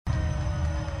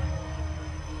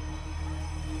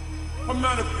I'm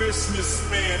not a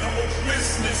businessman, I'm a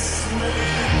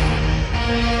businessman.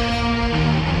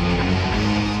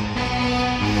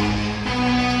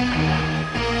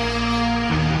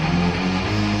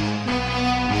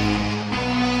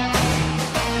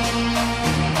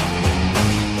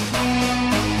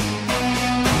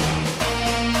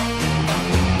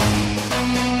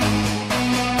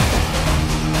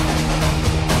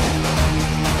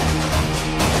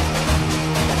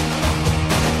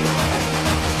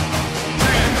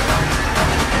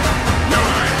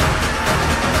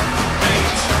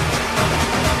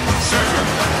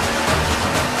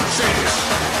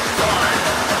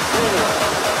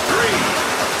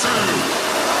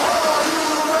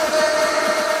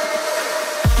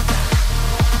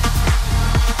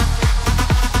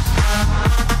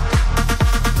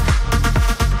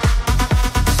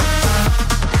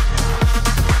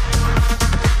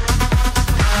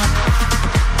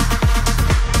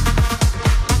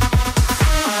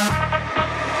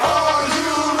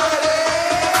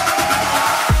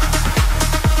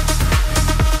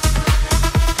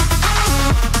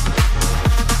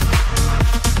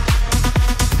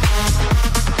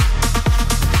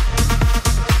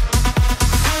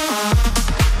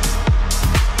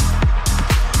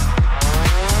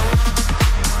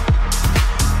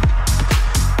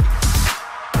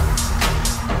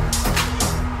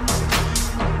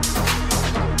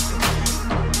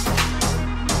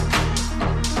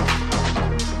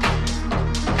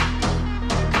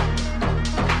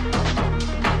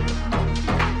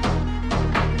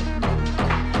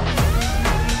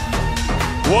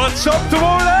 What's up,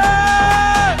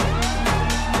 Tomorrowland?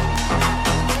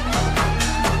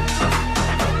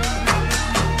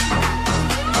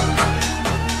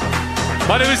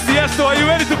 My name is Tiesto. Are you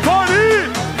ready to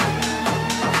party?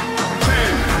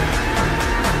 10,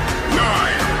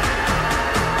 9,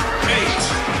 8,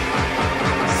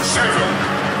 7,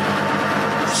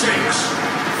 6,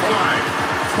 5,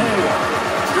 4,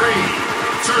 3,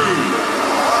 2.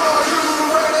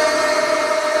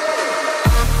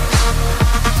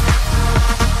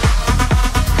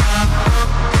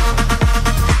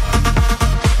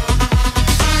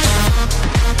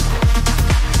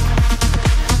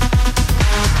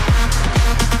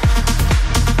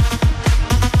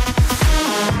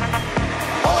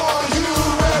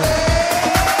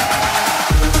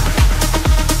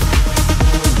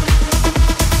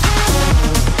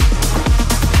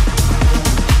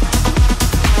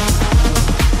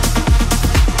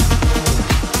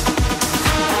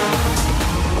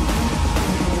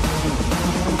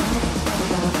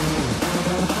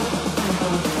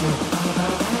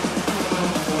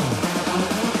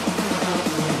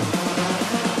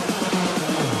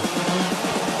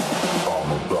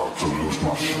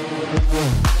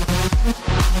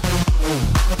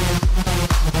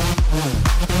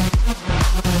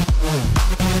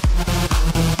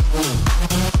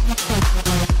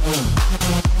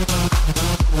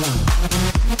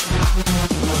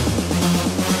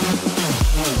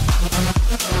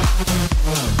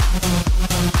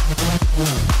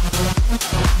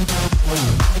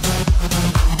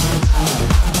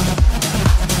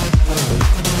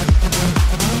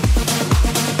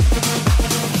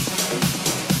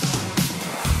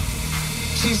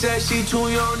 She too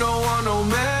young, don't want no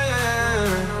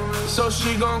man. So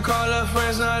she gon' call her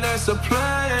friends, now that's a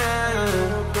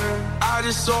plan. I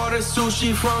just ordered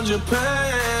sushi from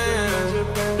Japan.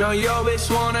 Now yo bitch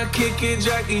wanna kick it,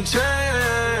 Jackie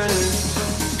Chan.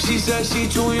 She said she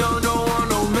too young, don't want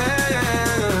no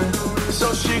man.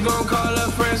 So she gon' call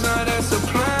her friends, now that's a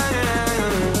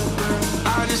plan.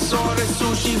 I just ordered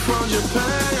sushi from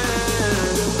Japan.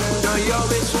 Now yo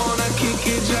bitch wanna kick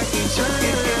it, Jackie Chan.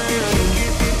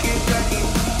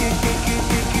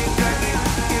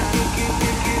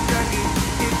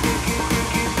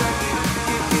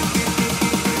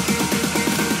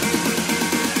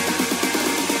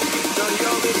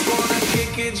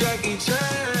 Jackie Chan.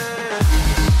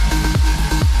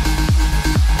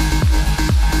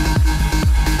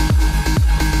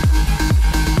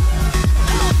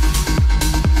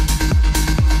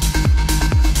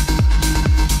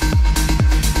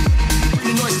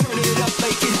 You know, turn it up,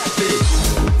 make it happen.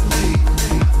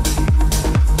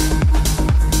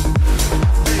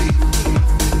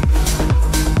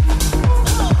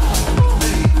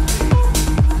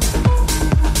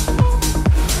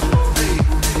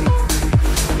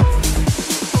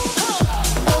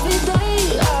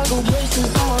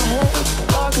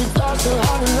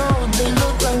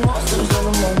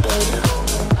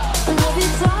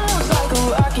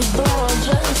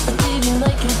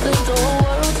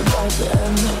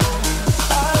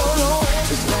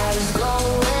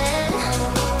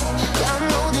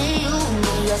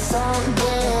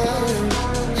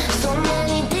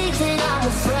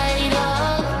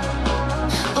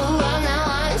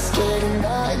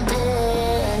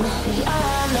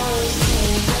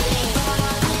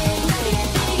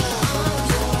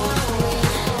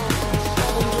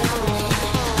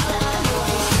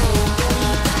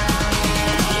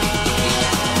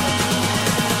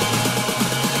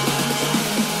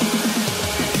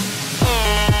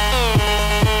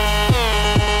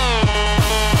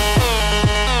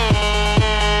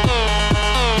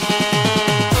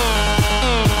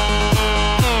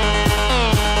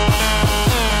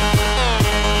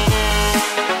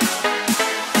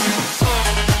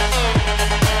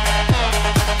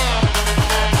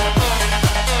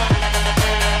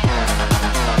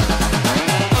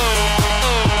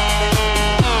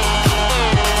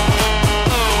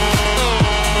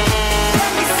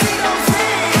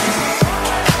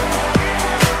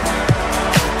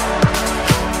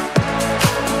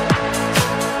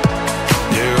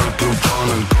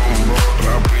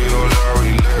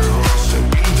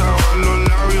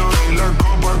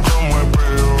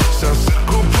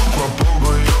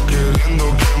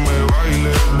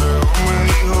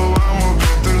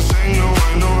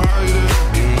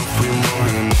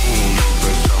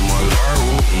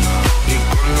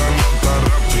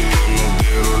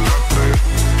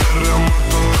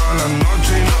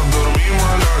 noche y nos dormimos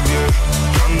a las 10.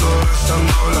 Ando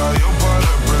rezándola yo para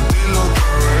repetirlo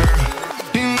otra vez.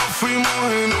 Y nos fuimos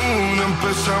en una,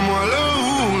 empezamos a la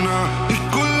 1. Y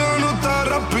con la nota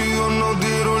rápido nos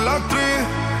dieron las 3.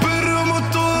 Perramos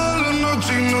toda la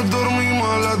noche y nos dormimos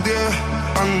a las 10.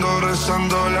 Ando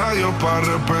rezándola a Dios para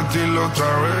repetirlo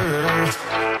otra vez.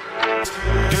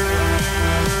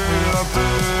 Quédate,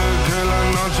 que la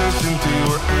noche sin ti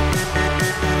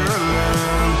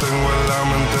tengo en la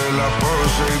mente la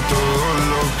pose y todo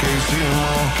lo que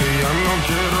hicimos. Que ya no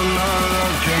quiero nada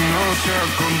que no sea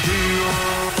contigo.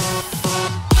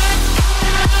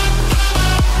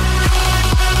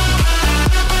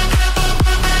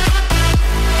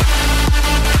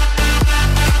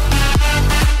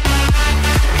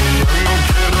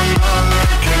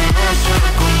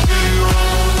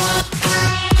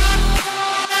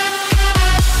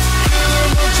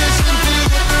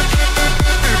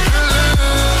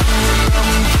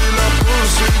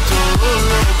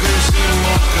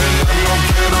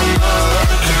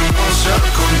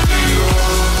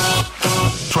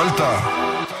 Suelta,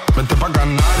 vente pa'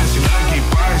 Canarias, sin el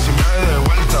equipaje, sin viaje de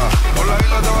vuelta. Por la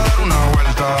isla te va a dar una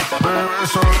vuelta. Bebé,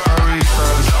 solo avisa.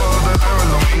 El sábado te traigo,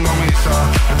 el domingo misa.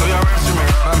 Estoy a ver si me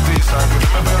garantiza que te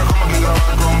me pegas como quien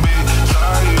graba con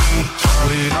Bizarrap.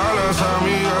 Salir a las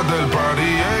amigas del party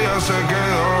y ella se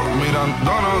quedó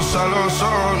mirándonos a los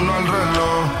ojos, no al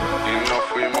reloj. Y nos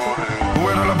fuimos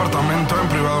bueno, el apartamento en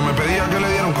privado me pedía que le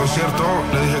diera un concierto.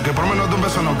 Le dije que por menos de un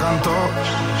beso no canto.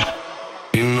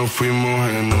 Y nos fuimos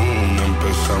en una,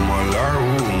 empezamos a la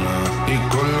 1. Y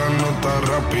con la nota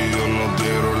rápido nos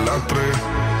dieron las 3.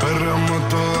 Perreamos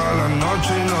toda la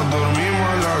noche y nos dormimos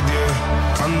a las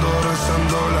 10. Ando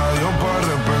rezándola yo para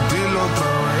repetirlo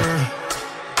otra vez.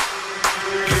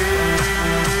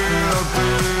 Quédate,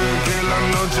 que la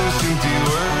noche sin ti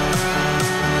duele.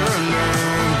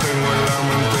 Tengo en la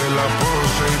mente la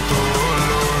pose y todo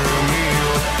lo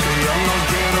mío. Que ya no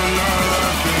quiero nada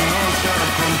que no sea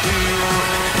contigo.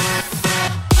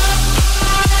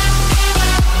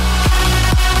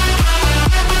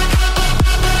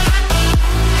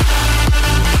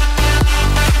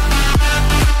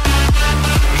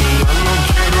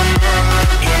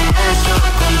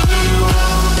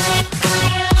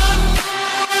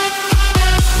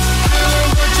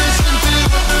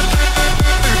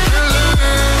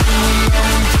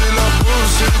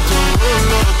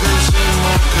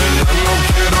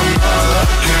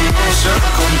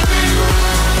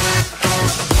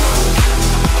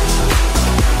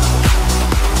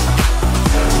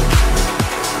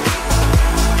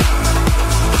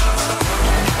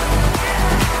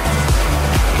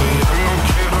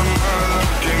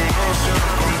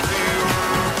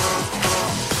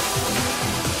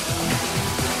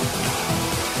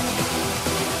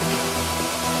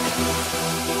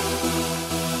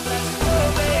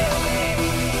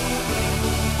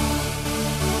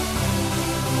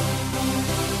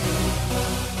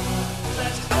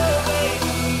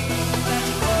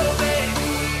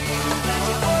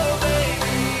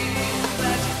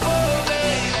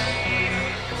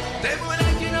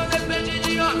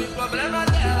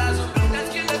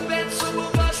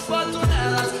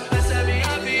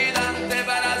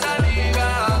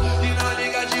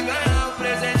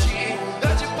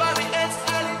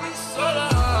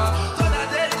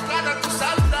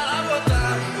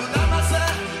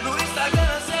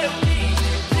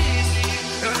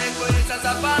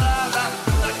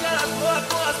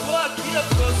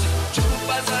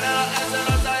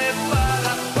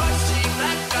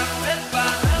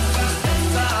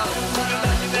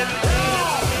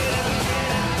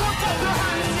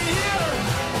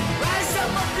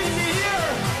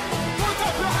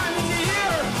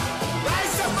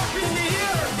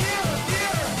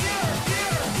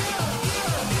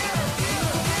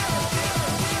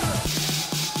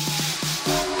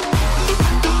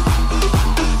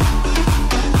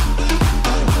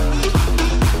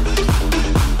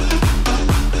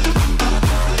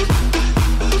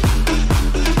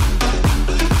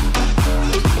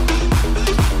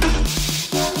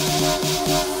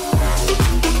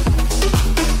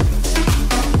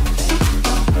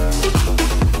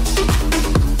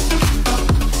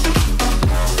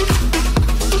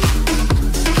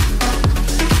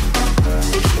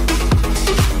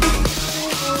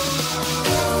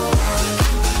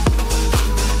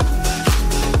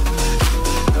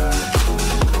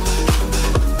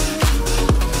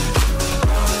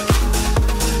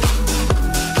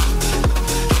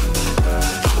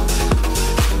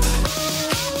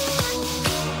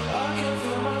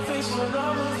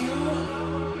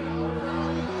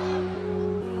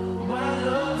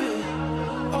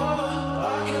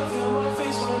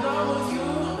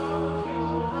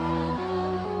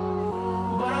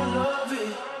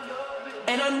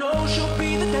 know she'll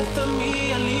be the death of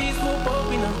me, at least we'll both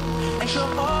be numb. And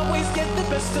she'll always get the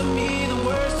best of me, the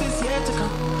worst is yet to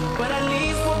come. But at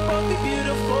least we'll both be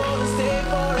beautiful and stay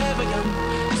forever young.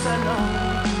 This I know,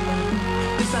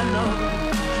 this I know.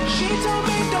 She told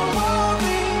me don't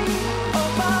worry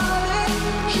about it.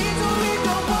 She told me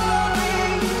don't worry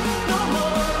no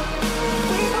more.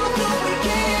 We both know we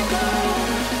can't go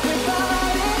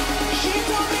without it. She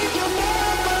told me you'll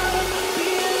never be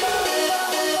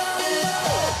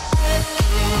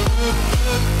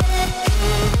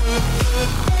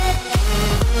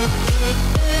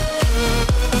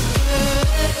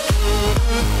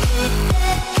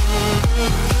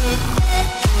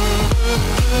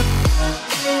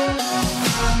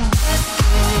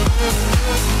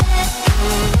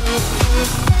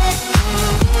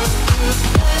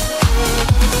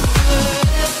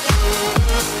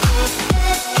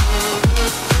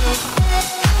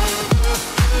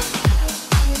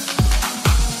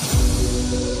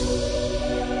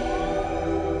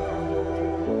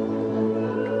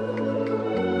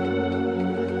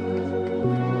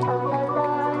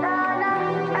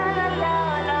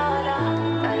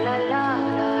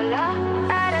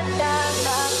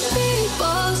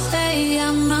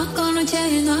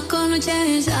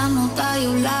change, I know that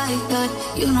you like that.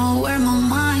 You know where my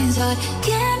mind's at.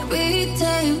 Can't be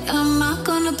tamed, I'm not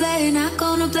gonna play, not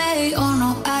gonna play. Oh no,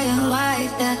 I ain't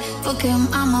like that. Fuck him,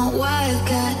 I'm a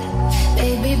wildcat.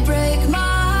 Baby, break my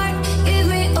heart, give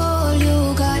me all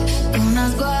you got. Don't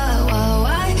ask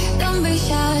why, don't be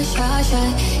shy, shy, shy.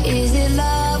 Is it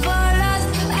love or lust?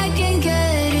 I can't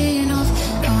get enough.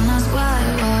 Don't ask why,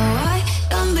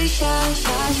 don't be shy,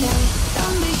 shy, shy.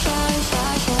 Don't be shy,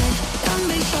 shy, shy. Don't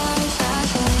be shy, shy,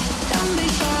 shy. Don't be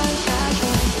shy, shy,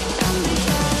 shy. Don't be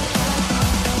shy, shy, shy.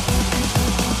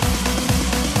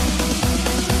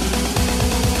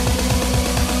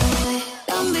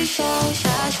 Don't be shy,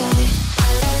 shy, shy.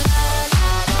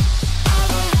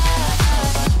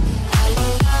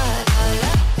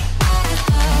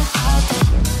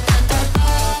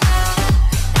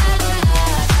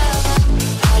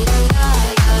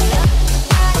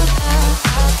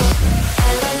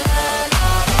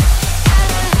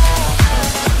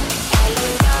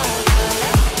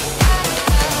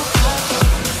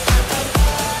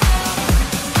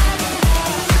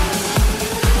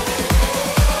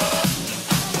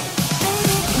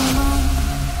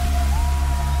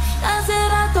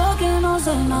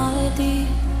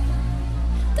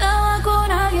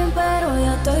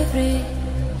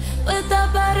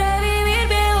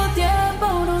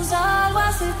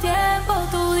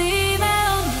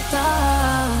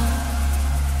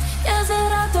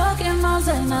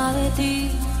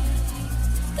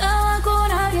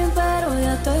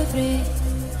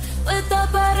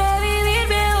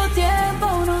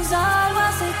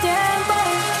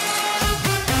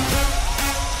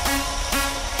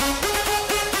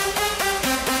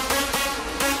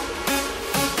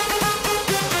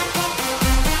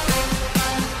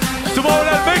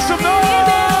 Tomorrowland, make some noise!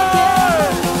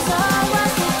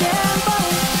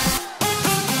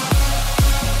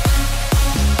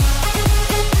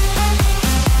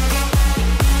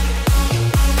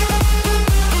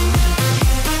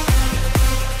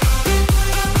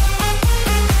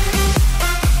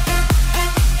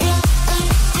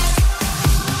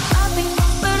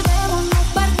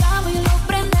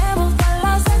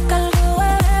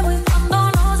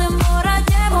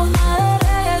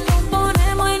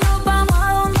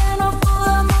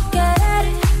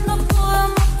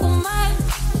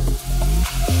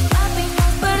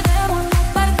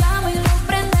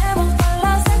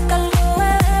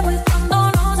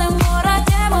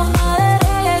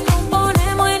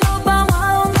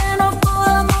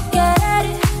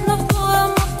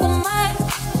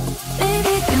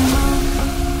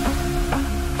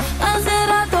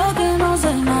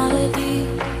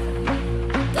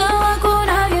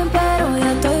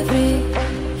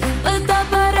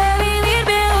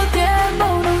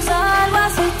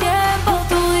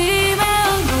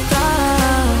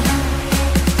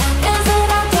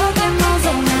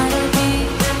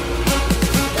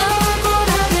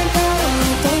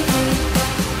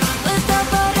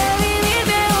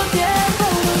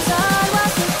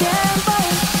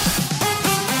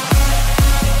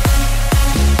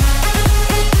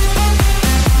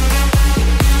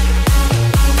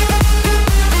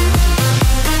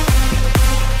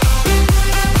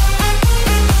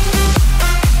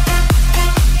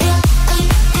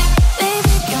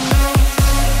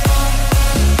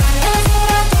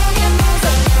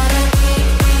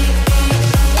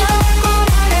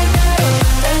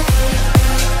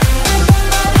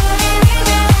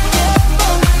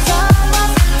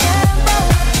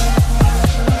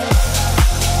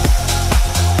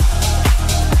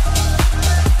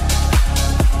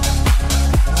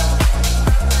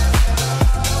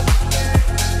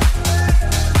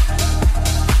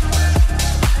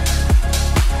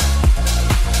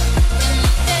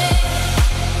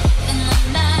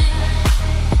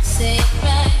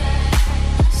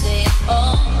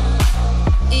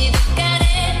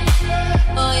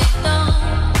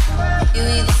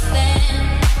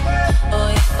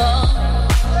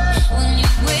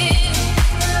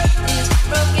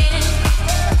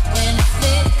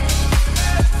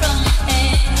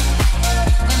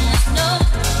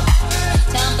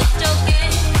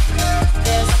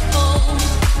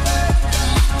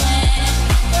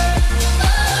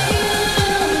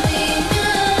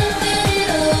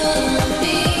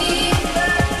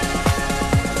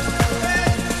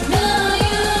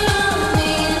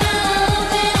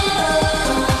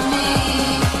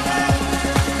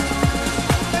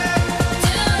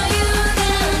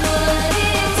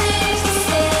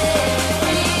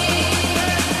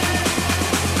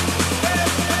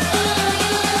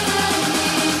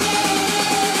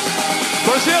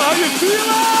 Brazil, how you feeling?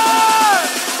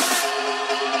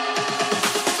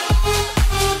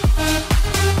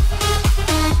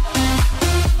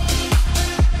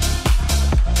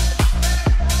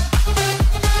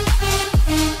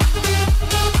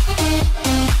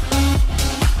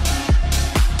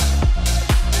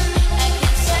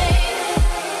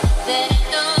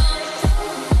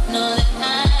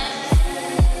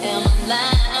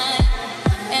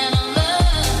 And I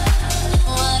love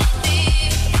what I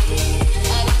feel.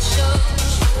 I can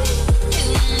show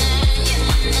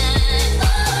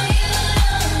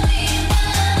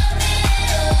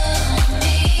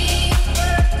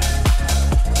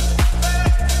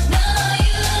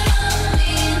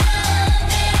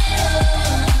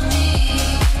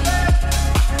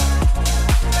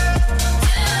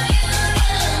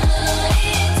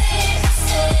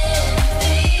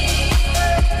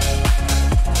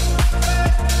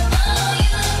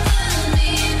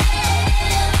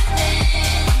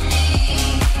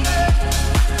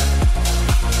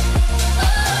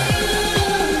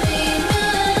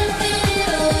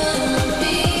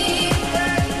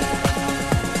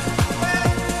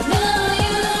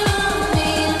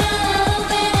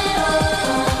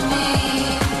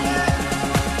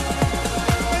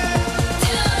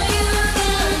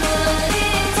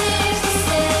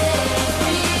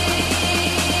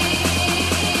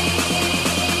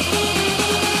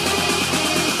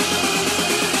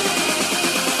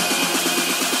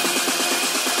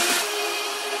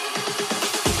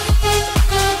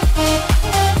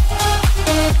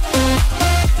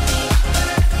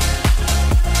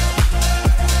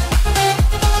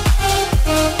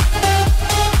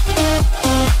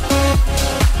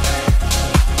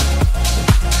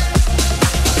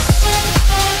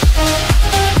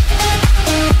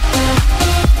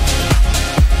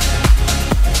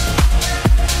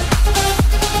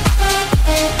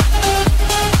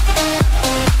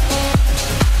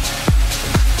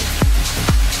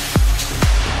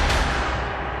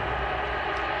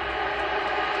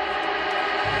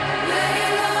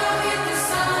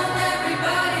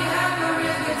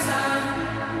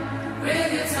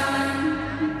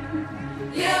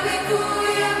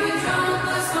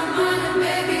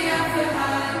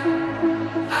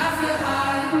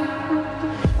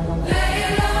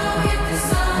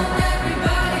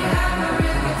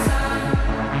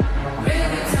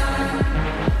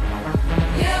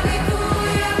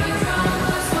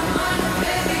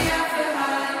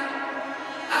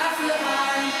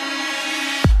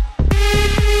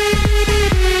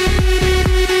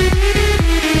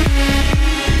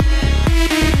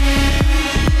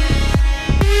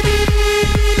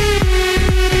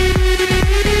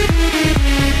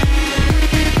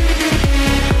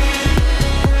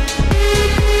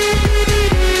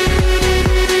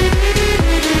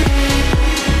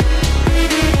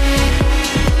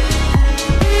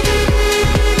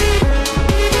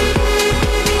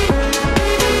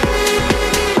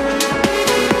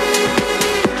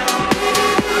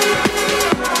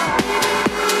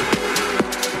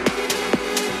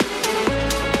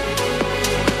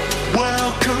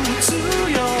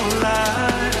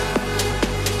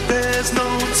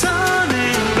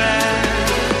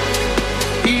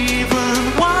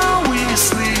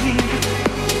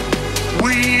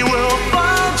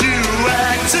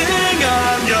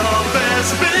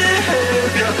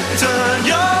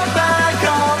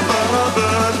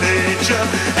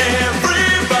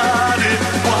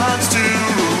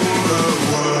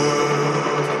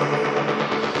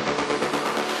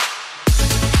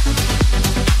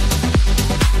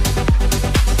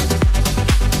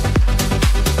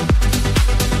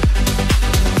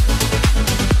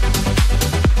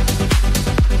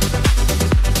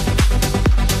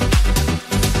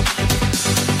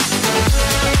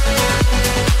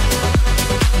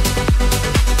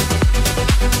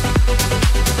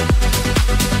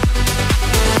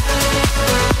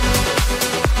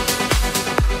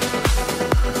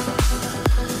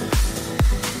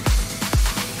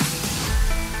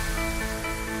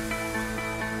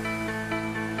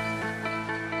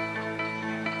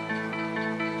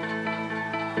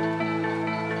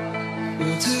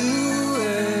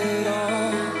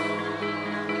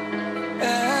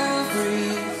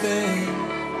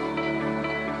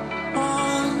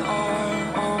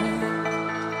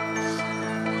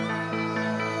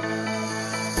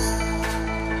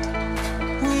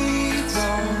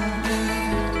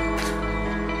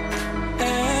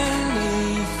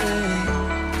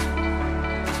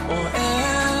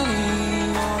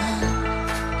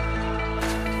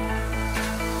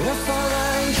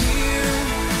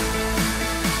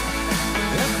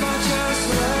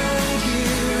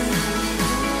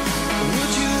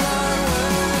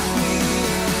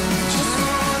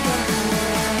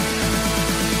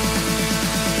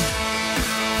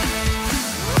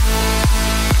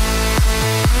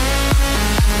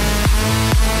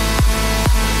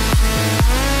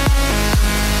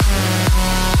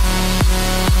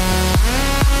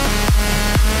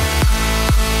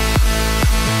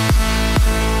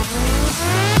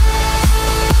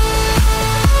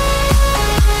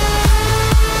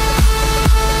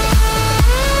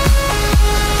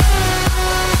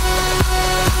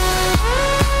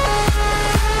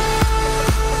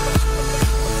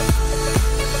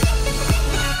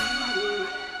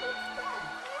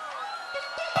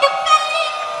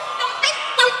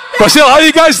Brazil, how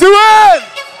you guys doing?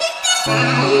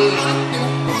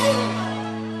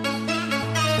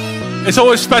 It's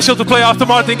always special to play after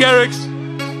Martin Garrix.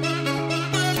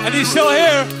 And he's still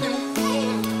here.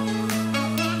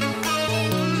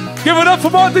 Give it up for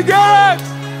Martin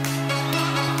Garrix!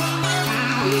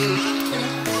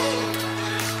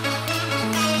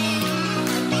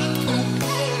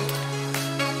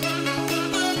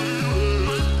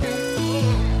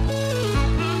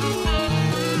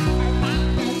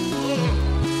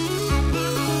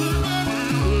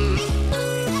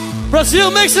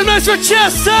 Brazil, make some noise for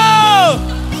Tiesto!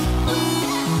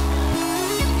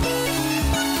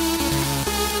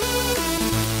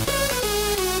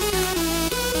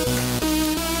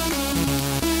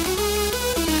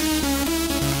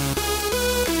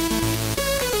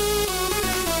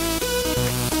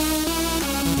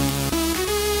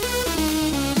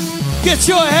 Get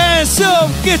your hands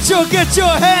up, get your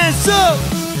hands up,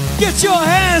 get your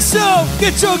hands up,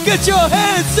 get your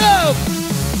hands up.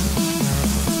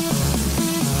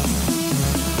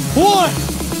 1,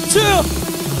 2.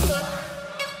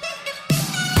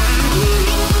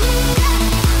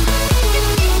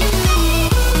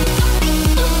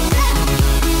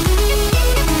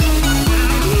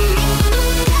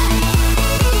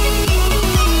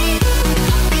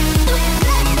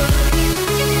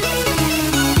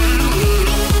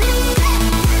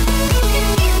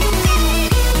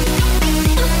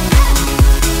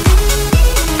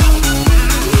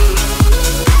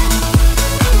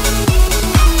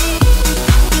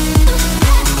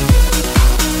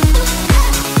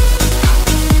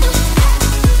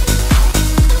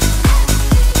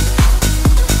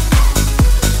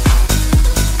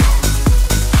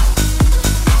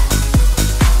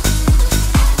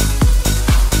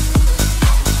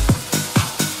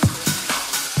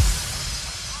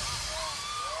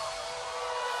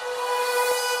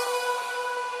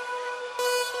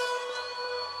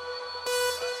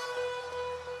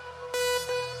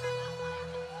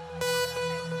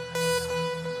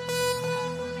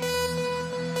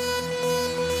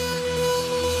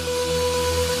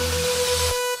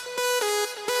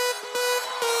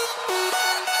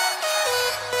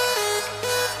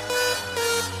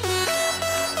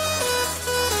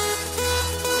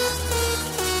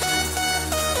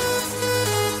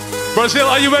 Brazil,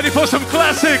 are you ready for some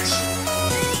classics?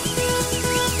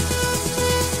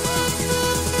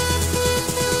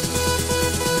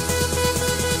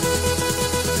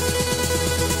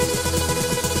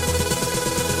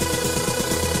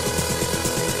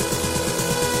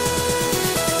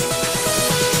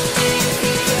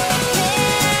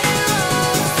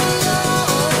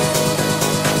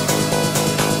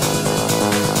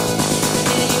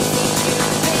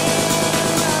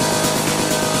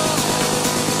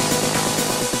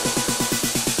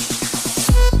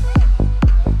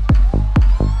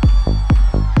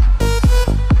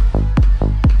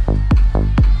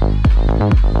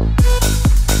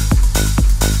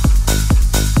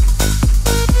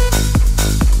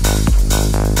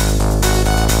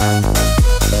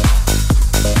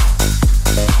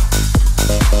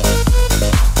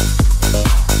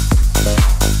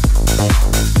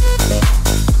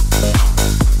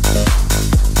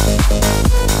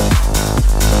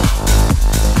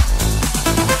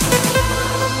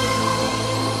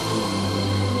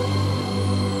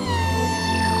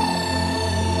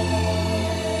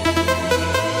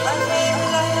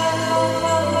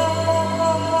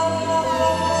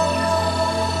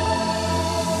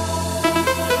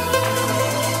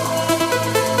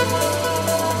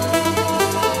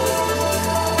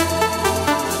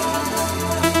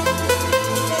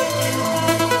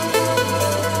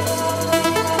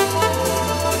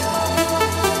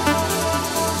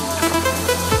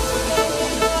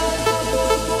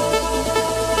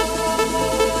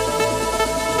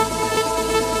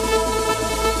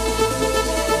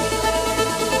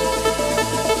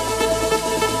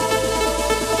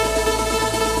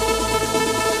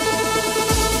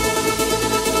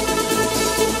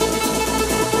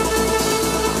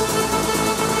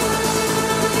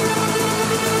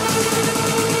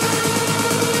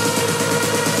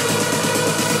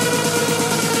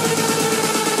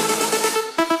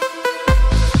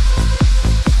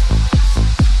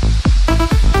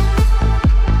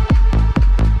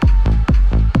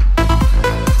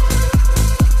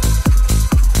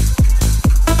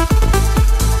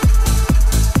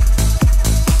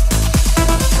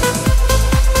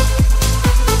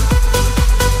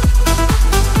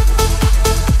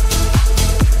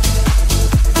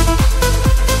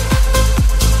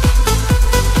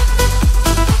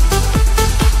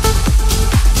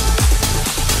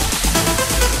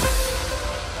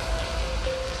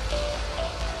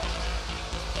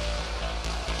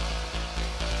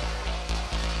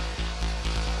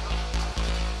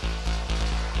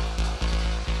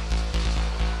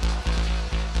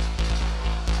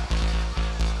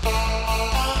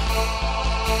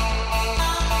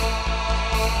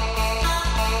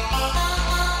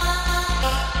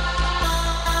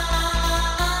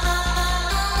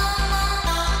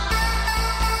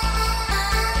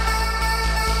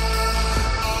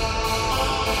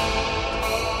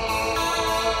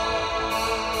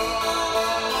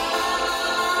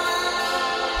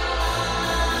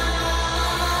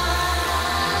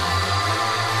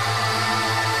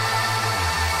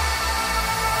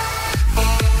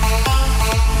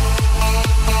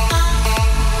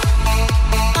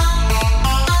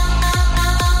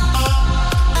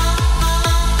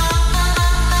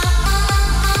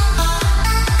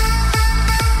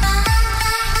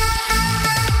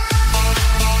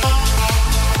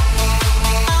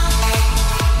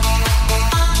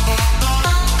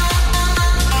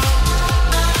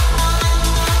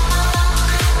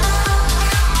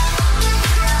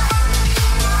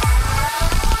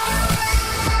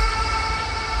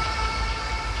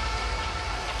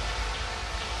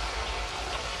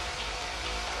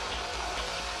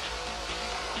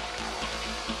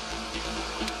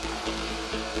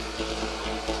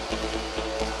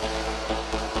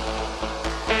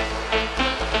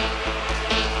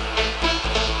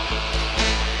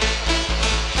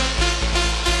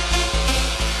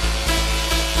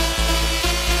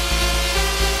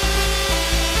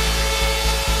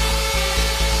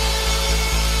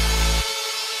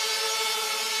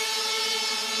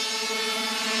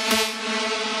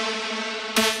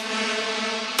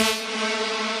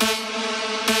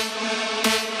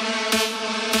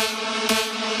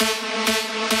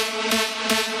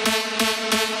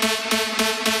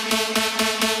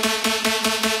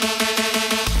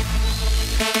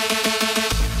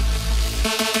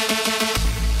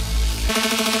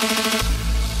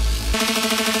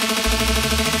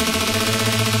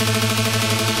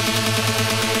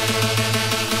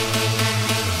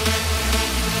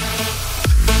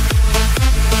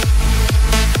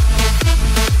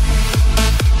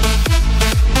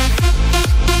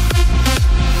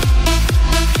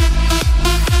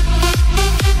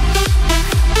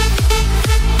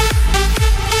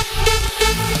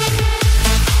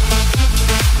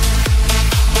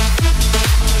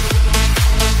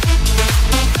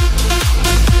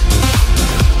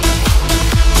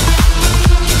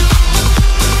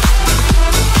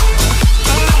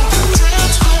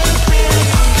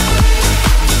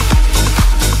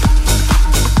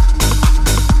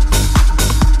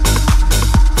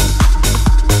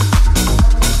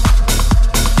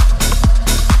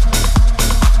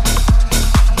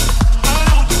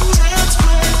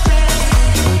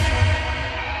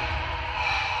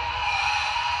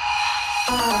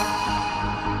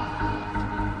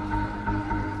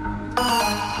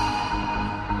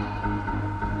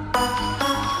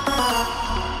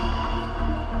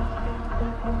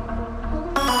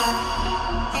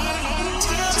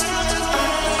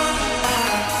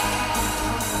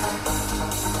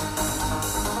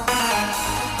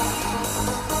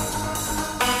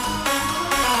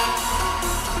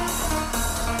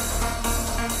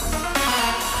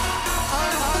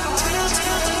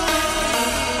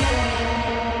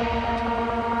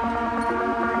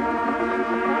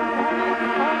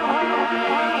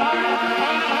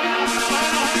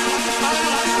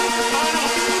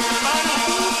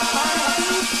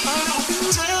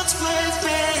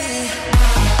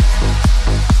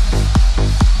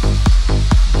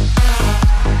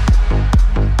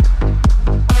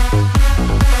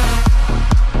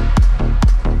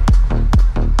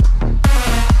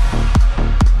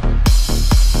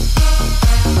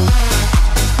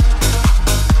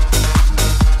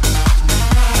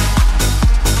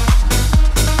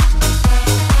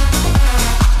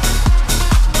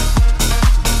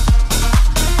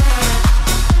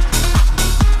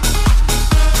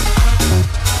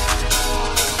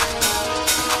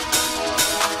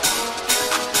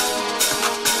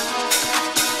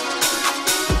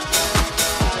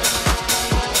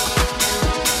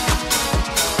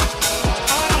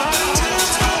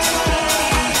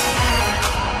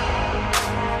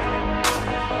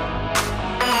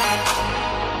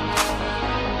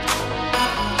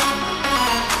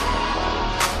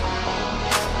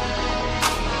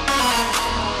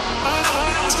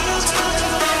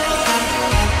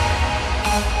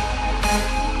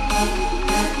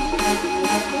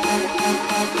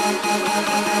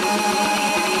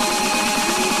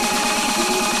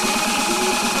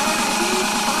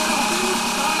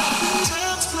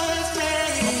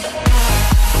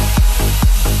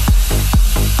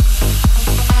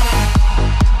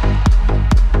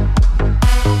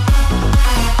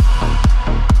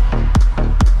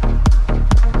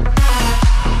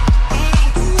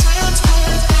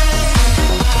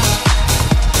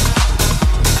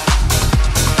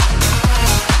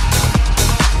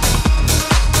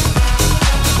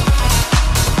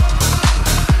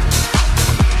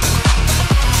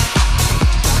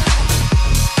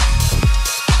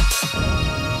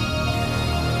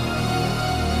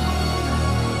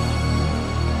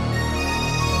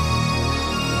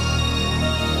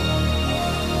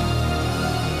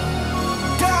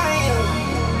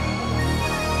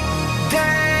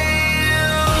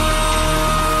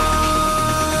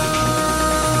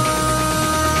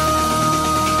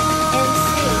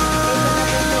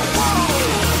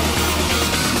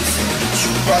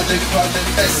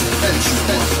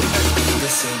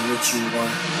 This ain't what you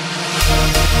want.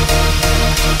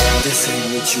 This ain't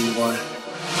what you want.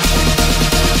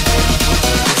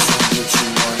 This ain't what you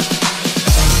want.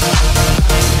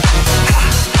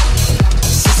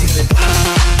 Sissy lip. I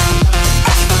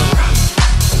just wanna rock.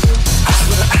 I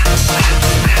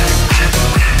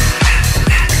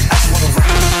just wanna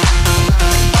rock.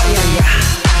 Oh yeah, yeah.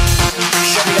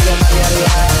 Show me that body,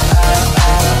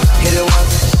 hit it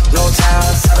once, no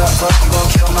time. Set up, you gon'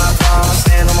 kill my vibe.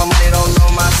 Stand on my money, don't know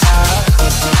my time.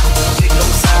 Pick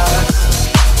them sides,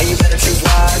 and you better choose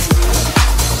wise.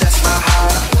 That's my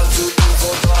high. 1, 2, 3,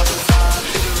 4, 5.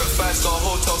 Cigarette 5-star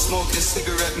hotel smoking,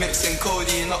 cigarette mixing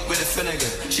codeine up with a Finnegan.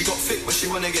 She got thick but she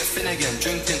wanna get thin again.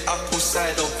 Drinking apple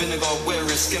cider vinegar, wearing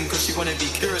skim cause she wanna be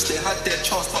curious. They had their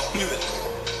chance but blew it.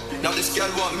 Now this gal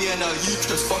want me and her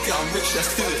uterus. Fuck it, I'm rich,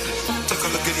 let's do it. Take a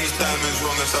look at these diamonds,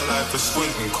 wrong as I like for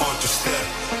squinting, can't just stare.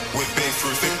 We're baked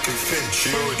through thick and thin, she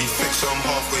already fixed so I'm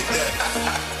halfway there.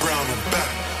 Brown and back,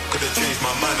 could've changed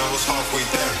my mind, I was halfway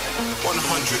there. 100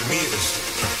 meters,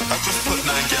 I just put 9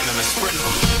 gal in a sprint.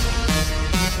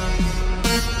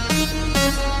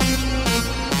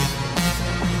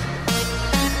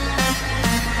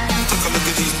 Take a look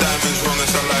at these diamonds, wrong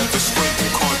as I like for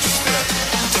squinting, can't just stare.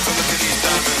 Take a look at these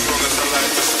diamonds, wrong as I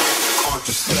like for squinting, can't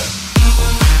just stare.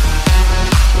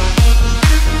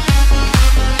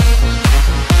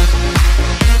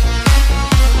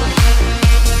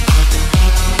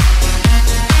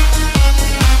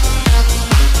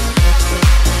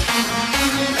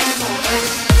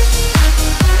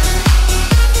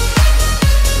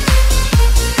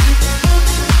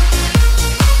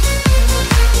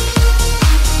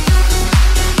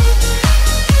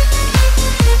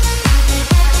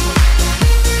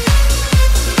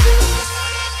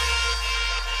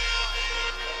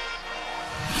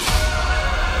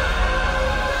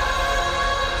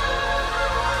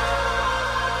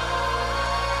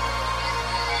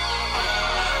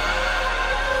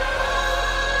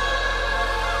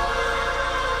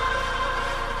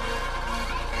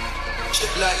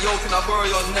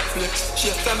 Netflix. She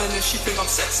a feminist, she think I'm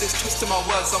sexist. Twisting my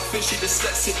words, I'm think she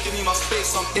dyslexic. Give me my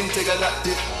space, I'm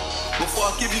intergalactic.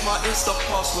 Before I give you my Insta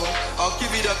password, I'll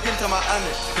give you the pin to my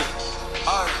Amex.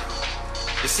 Alright,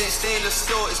 this ain't stainless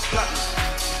steel, it's platinum.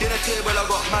 Dinner table, I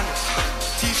got manners.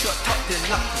 T-shirt tucked in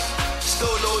napkin.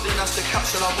 Still loading, that's the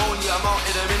caption. I'm only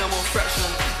amounted a minimal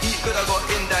fraction. Eat good, I got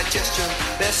indigestion.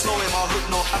 There's snow in my hood,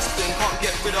 no aspirin. Can't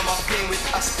get rid of my pain with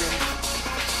aspirin.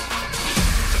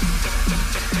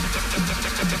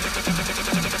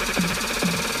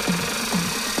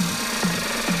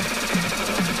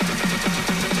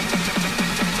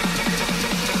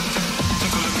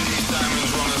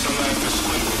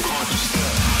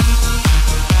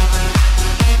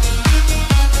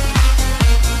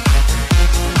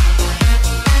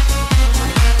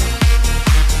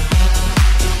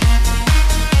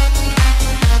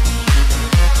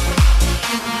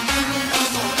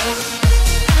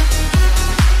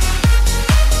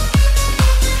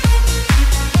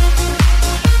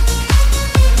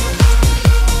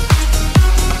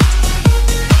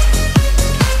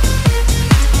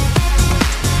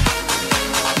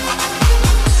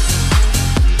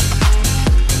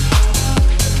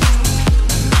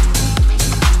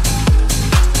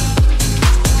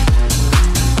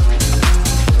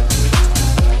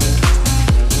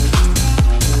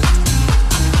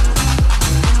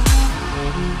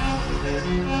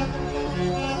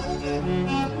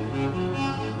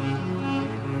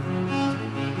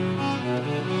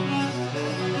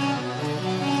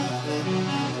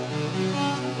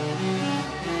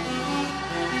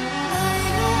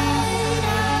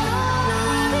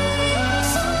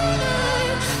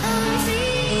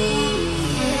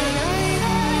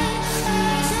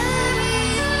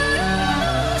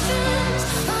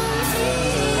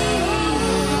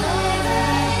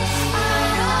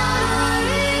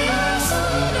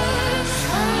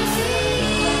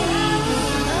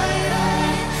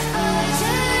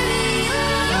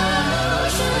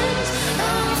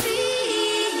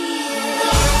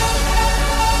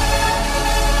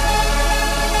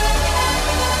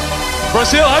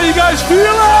 Brazil, how you guys feeling?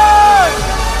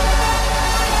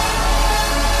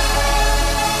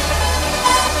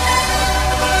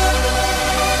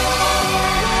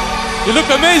 You look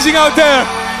amazing out there.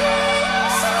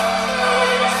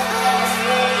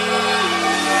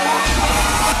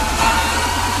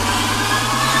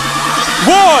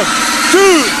 One,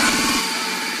 two.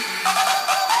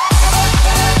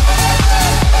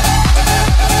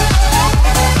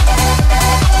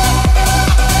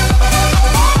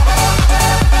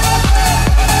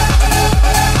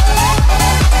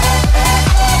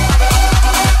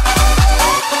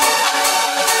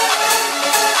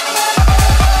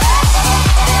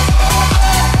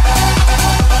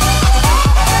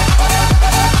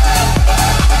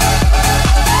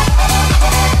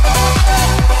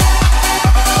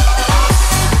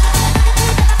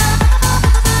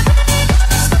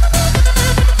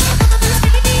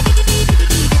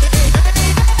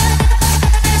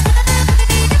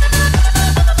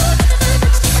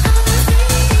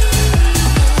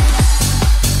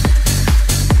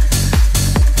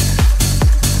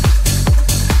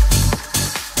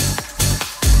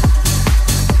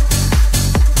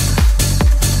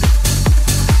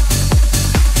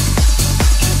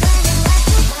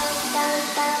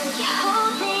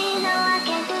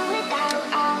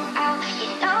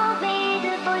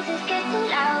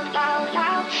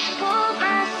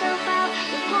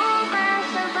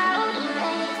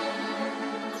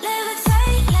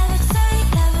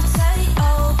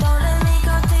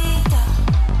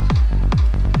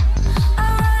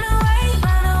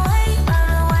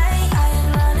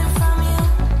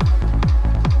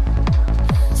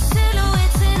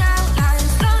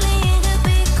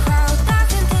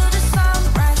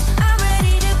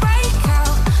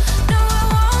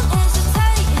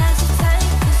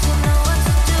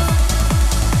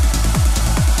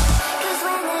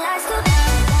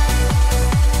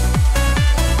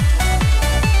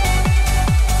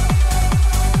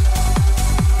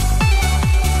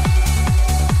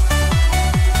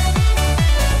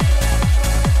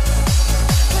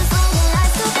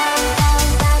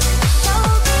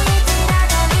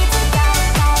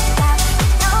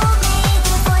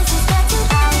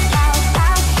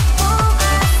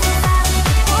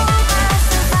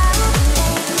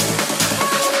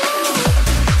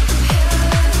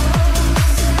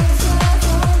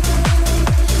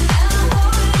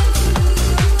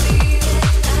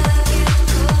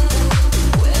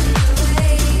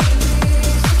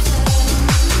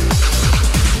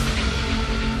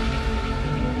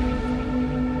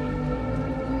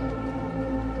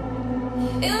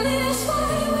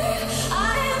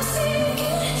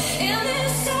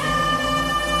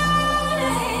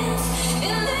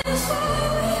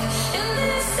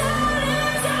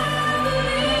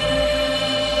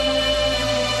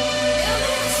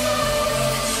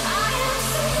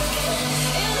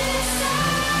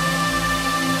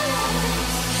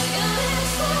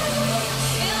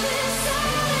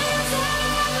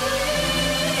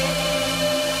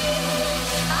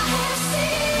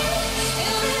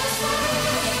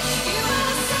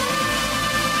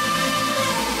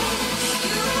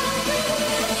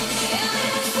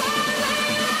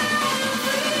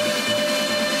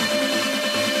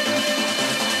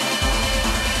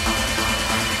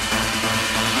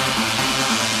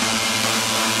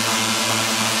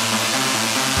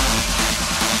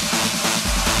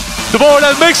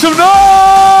 Tomorrowland, make some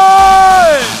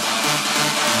noise!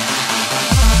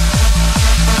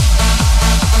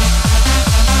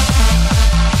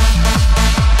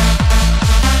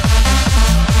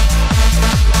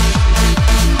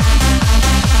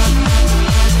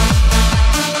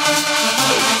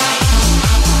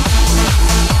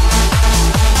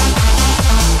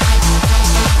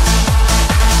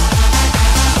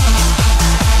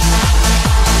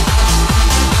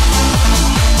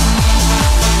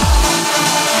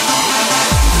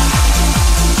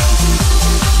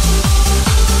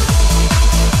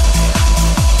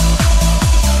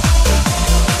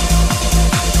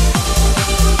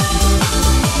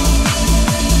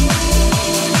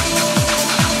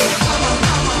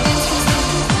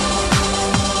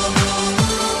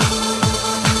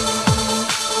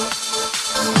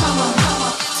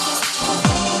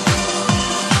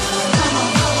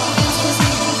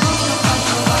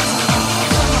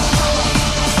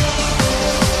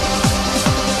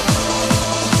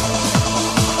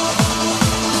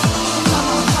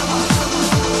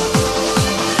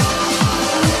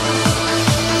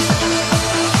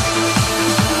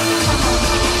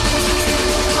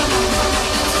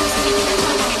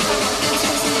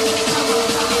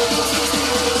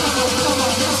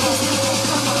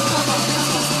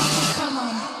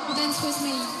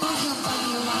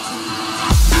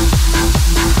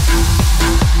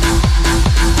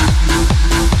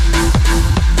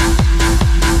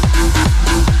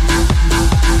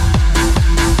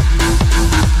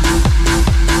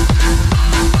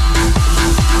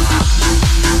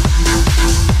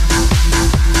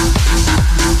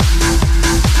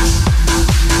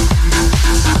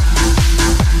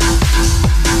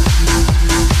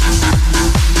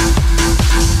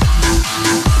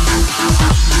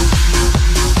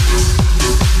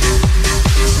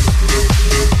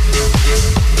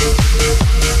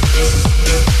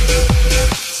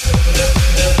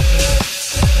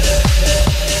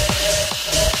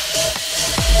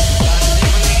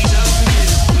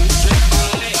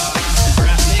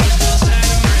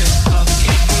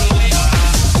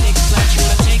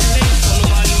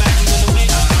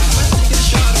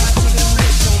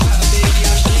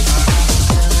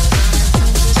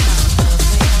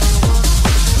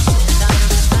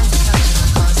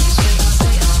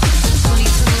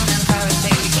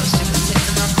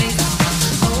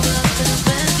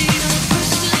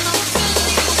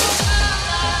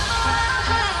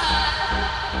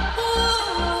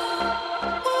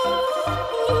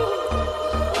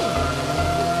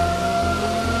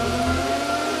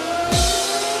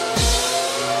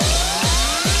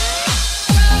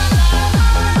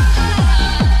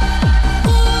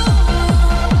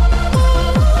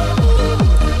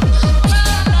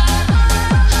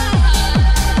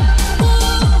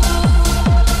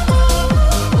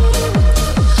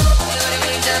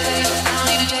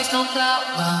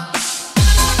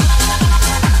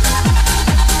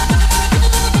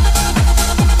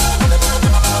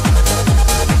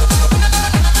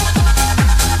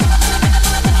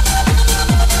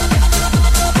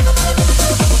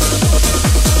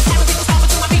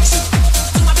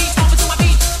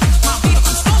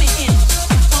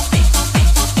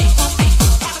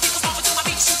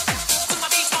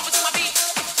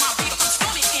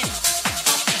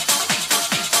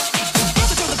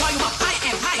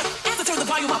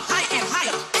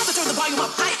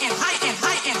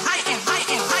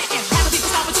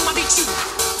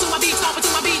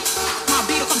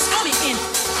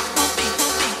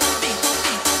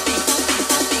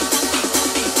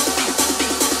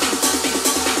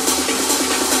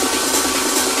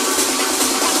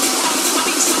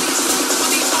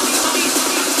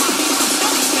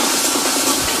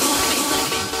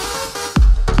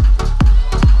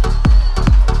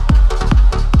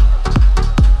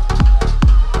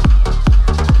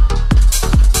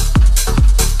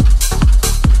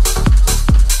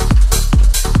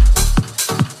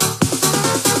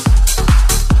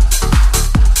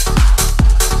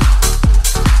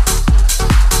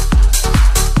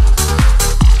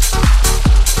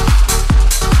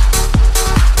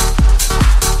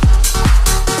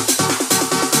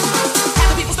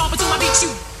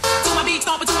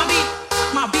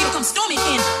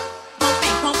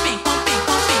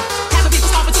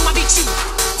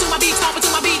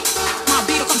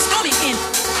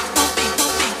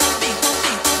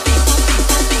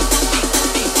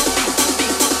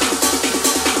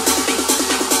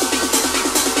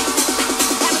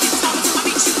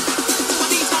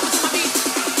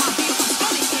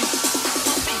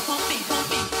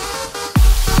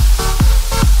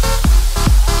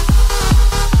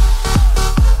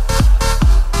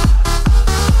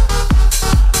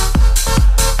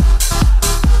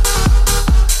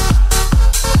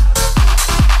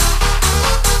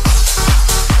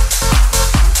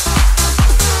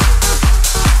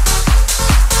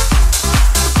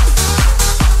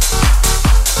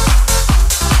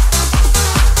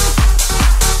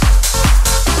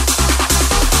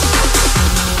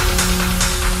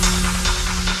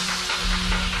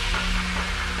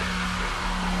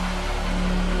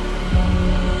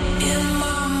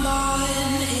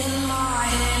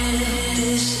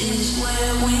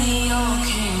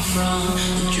 from,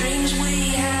 the dreams we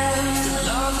have, the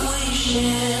love we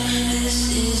share.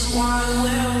 This is what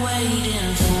we're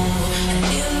waiting for. And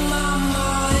in my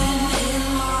mind, in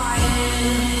my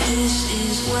head, this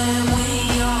is where we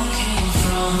all came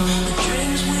from. The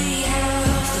dreams we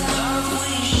have, the love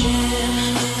we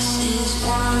share. This is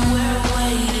what we're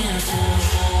waiting for.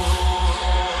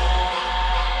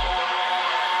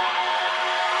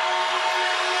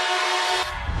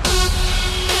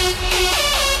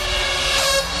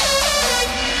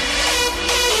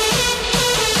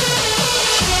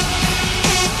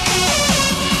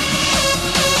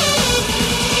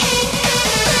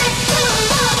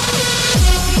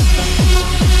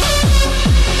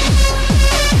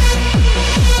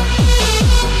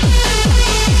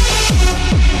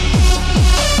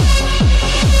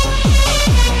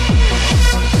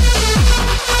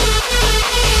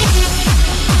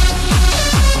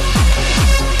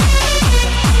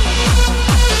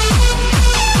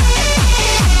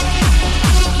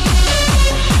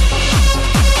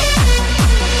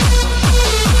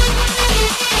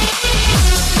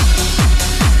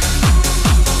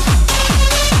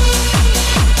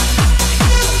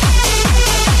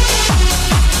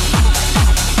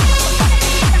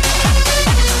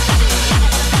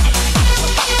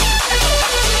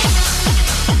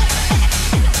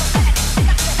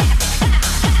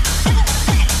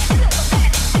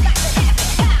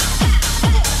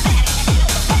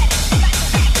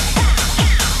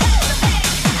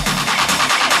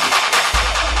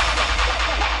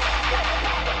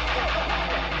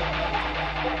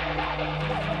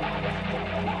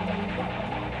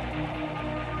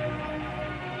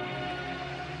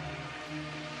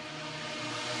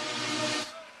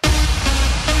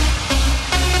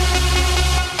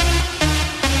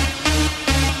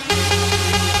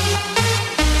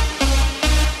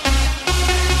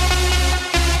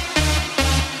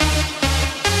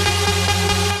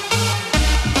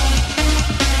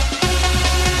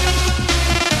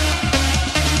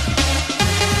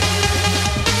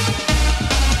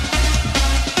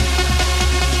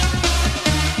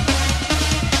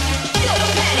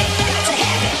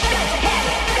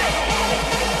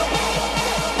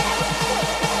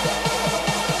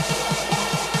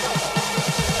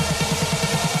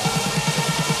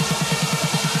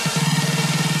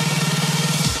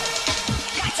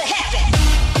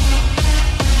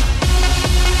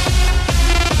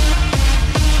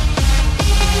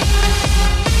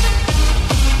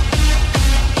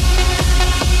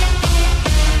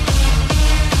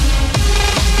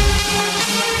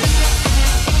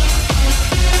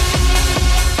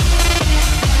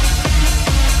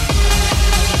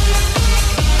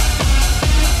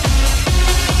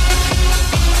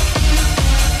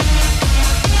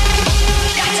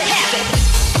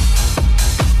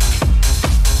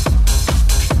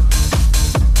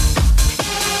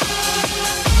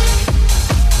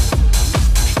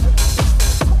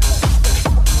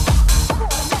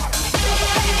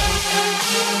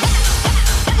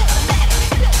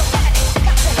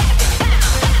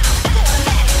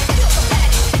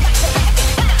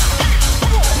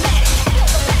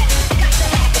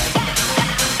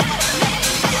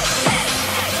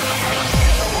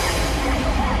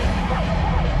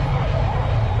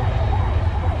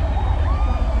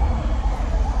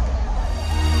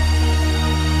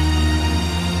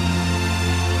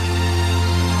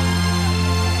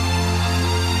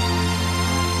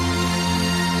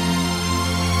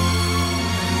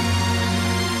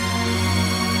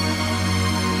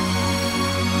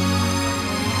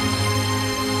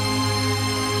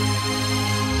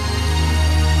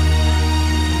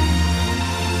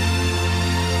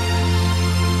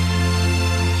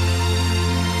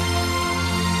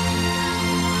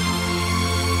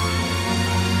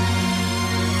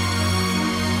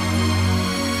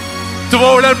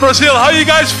 Tomorrowland Brazil, how you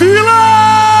guys feeling?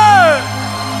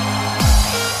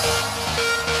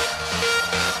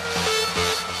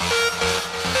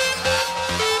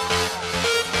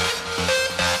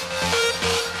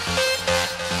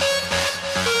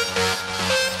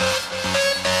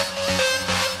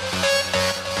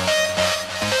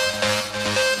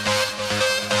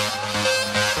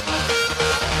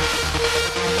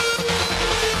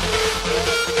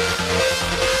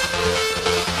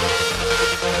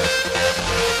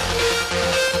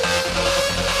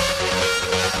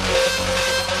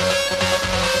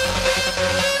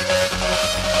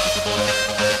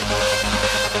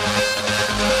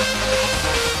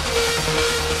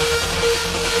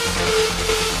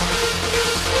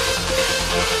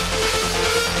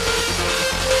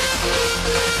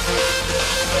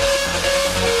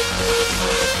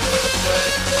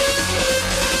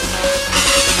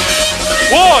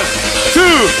 1,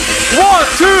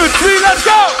 2, 3, let's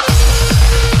go!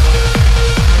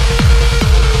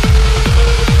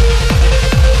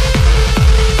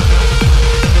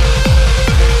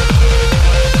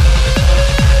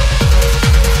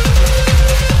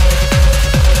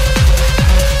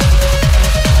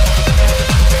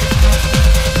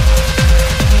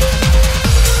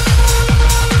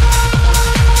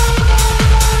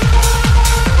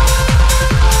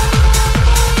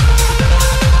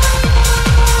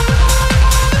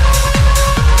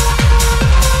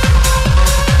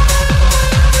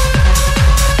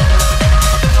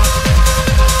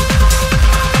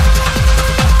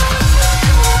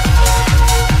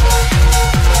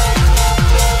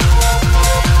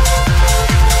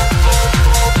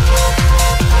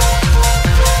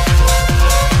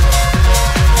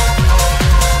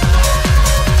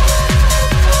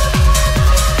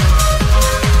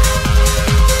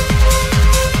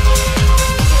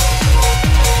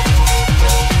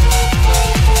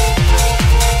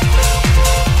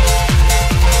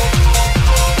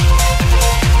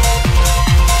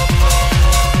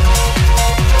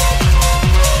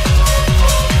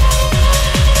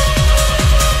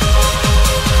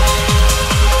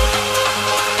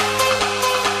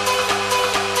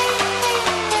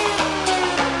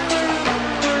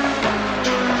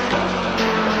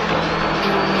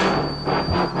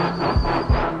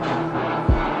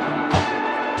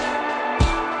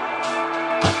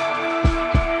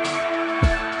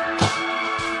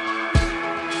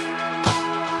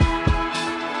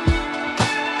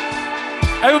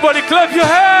 Everybody clap your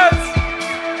hands!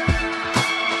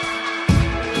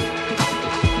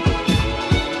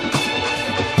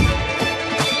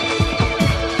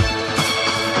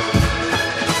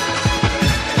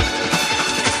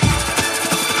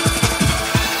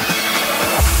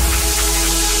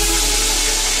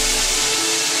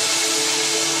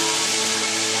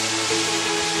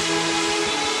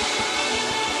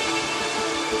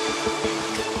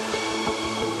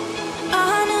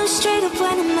 I knew straight up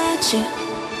when I met you.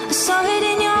 I saw it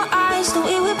in your eyes that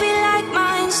we would be like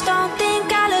minds. Don't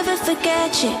think I'll ever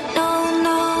forget you. No,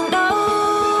 no,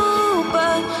 no.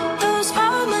 But those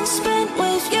moments spent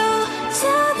with you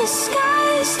till the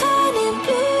sky is turning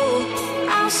blue.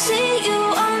 I'll see you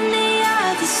on the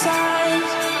other side.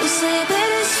 We'll say a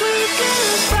bittersweet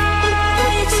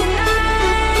goodbye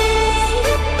tonight.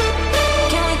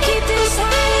 Can we keep this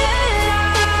high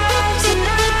alive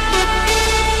tonight?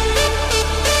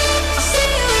 I'll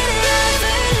see you in the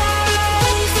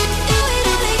afterlife. Do it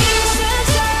all again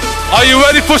sometime. Are you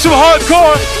ready for some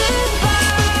hardcore?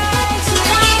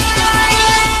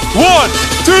 1,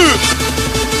 2.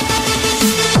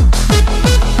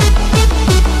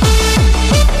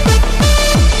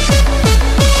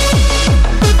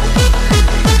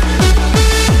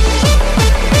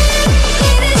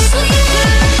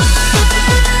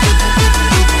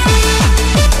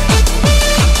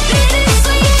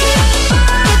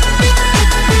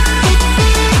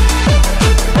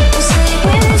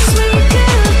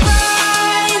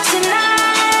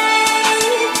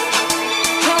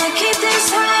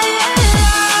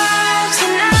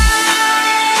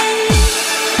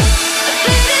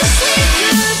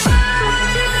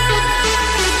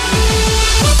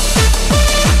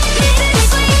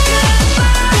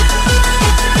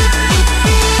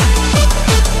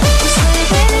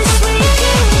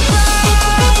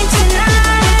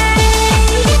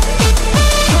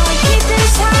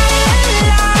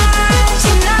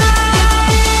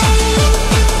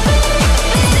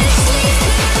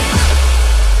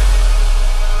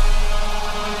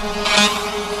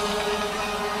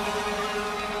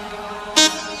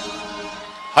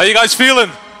 How you guys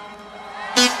feeling?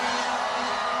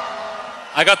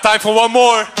 I got time for one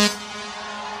more.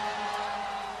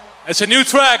 It's a new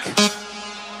track.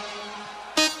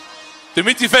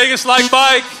 Dimitri Vegas like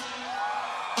Mike.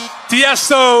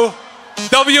 Tiesto.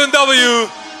 W&W.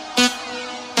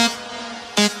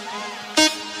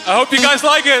 I hope you guys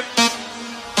like it.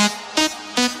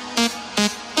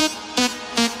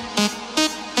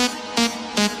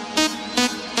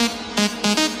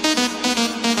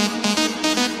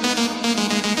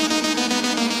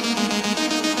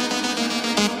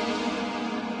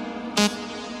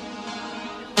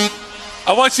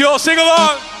 I want you all to sing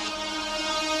along.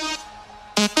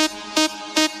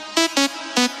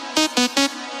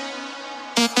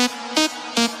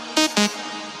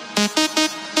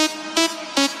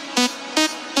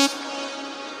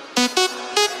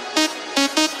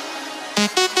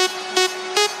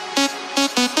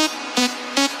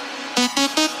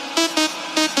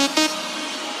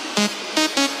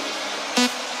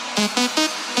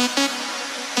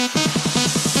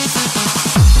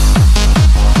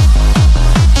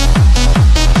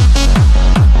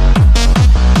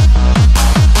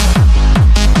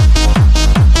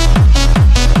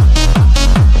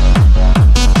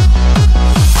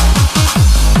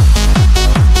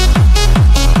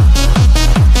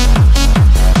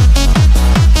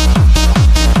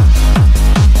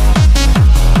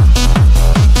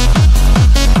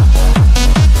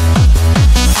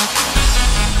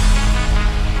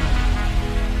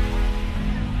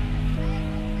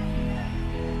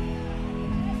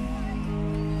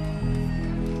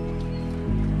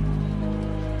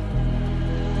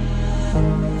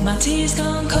 tea's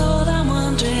gone cold, I'm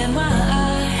wondering why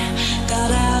I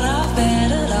got out of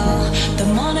bed at all. The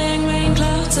morning rain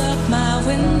clouds up my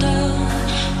window,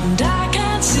 and I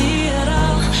can't see it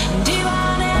all. And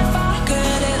even if I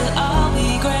could, it'll all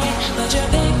be great. But your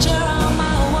picture on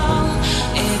my wall,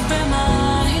 it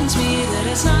reminds me that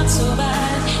it's not so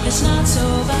bad, it's not so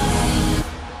bad.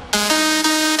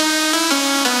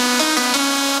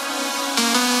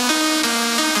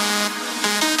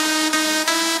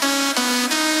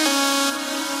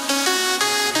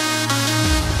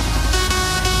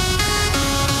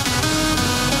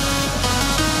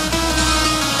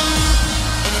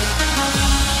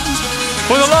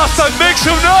 For the last time, make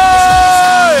some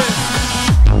noise!